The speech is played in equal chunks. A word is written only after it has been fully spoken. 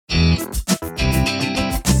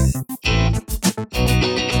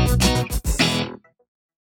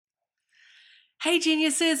Hey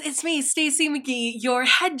geniuses, it's me, Stacey McGee, your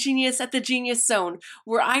head genius at the Genius Zone,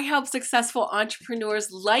 where I help successful entrepreneurs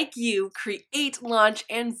like you create, launch,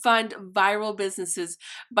 and fund viral businesses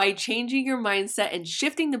by changing your mindset and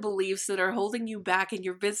shifting the beliefs that are holding you back in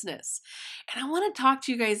your business. And I want to talk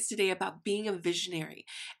to you guys today about being a visionary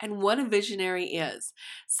and what a visionary is.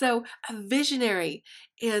 So, a visionary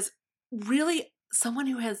is really someone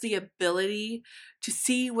who has the ability to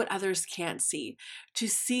see what others can't see, to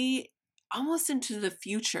see almost into the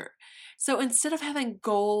future. So instead of having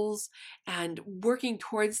goals and working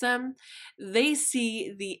towards them, they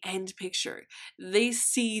see the end picture. They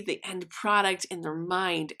see the end product in their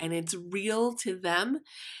mind and it's real to them.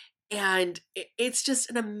 And it's just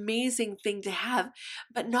an amazing thing to have.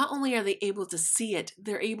 But not only are they able to see it,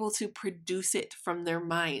 they're able to produce it from their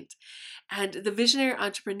mind. And the visionary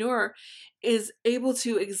entrepreneur is able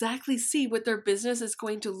to exactly see what their business is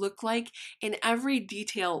going to look like in every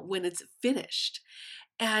detail when it's finished.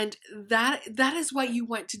 And that is what you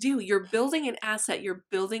want to do. You're building an asset, you're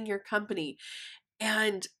building your company.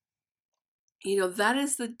 And that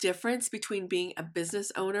is the difference between being a business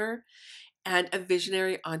owner and a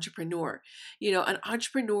visionary entrepreneur. An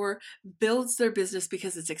entrepreneur builds their business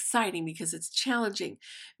because it's exciting, because it's challenging,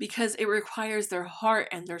 because it requires their heart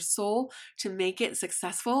and their soul to make it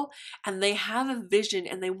successful. And they have a vision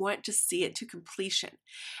and they want to see it to completion.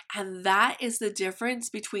 And that is the difference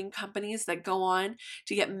between companies that go on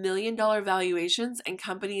to get $1 million valuations and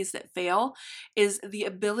companies that fail, is the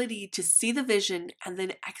ability to see the vision and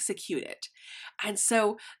then execute it. And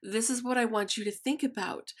so this is what I want you to think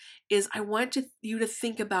about, is I want you to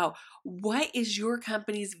think about, what is your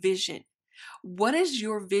company's vision? What is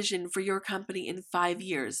your vision for your company in 5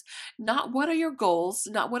 years? Not what are your goals,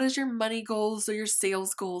 not what is your money goals or your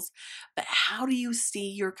sales goals, but how do you see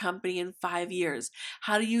your company in 5 years?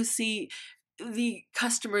 How do you see the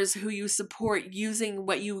customers who you support using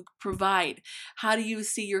what you provide? How do you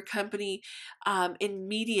see your company in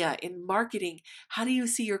media, in marketing? How do you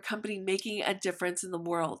see your company making a difference in the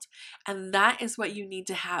world? And that is what you need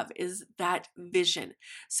to have, is that vision.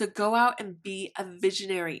 So go out and be a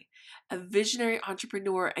visionary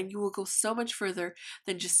entrepreneur, and you will go so much further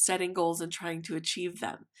than just setting goals and trying to achieve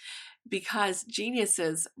them. Because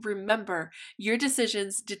geniuses, remember, your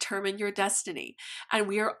decisions determine your destiny, and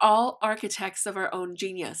we are all architects of our own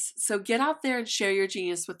genius. So get out there and share your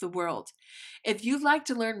genius with the world. If you'd like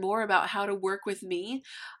to learn more about how to work with me,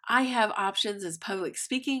 I have options as public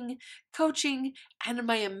speaking, coaching, and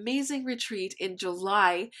my amazing retreat in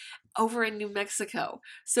July over in New Mexico.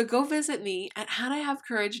 So go visit me at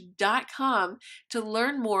howtohavecourage.com to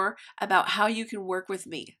learn more about how you can work with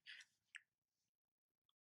me.